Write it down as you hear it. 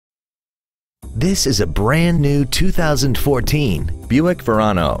This is a brand new 2014 Buick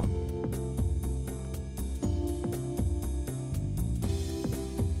Verano.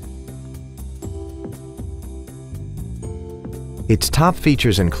 Its top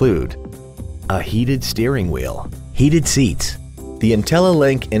features include a heated steering wheel, heated seats, the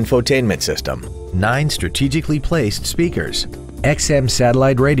IntelliLink infotainment system, 9 strategically placed speakers, XM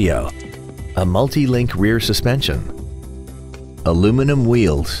satellite radio, a multi-link rear suspension, aluminum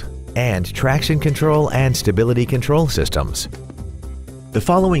wheels, and traction control and stability control systems. The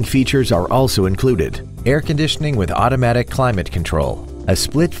following features are also included: air conditioning with automatic climate control, a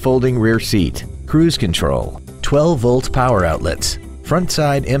split folding rear seat, cruise control, 12-volt power outlets, front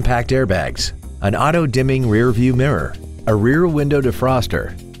side impact airbags, an auto-dimming rear view mirror, a rear window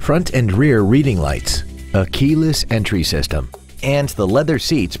defroster, front and rear reading lights, a keyless entry system, and the leather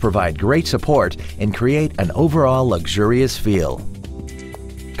seats provide great support and create an overall luxurious feel.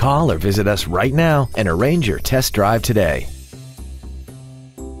 Call or visit us right now and arrange your test drive today.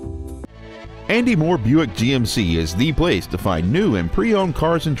 Andy Moore Buick GMC is the place to find new and pre-owned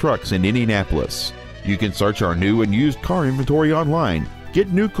cars and trucks in Indianapolis. You can search our new and used car inventory online,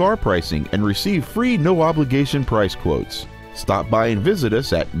 get new car pricing, and receive free no-obligation price quotes. Stop by and visit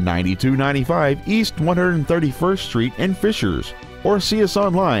us at 9295 East 131st Street in Fishers, or see us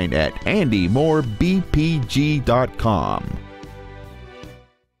online at andymoorebpg.com.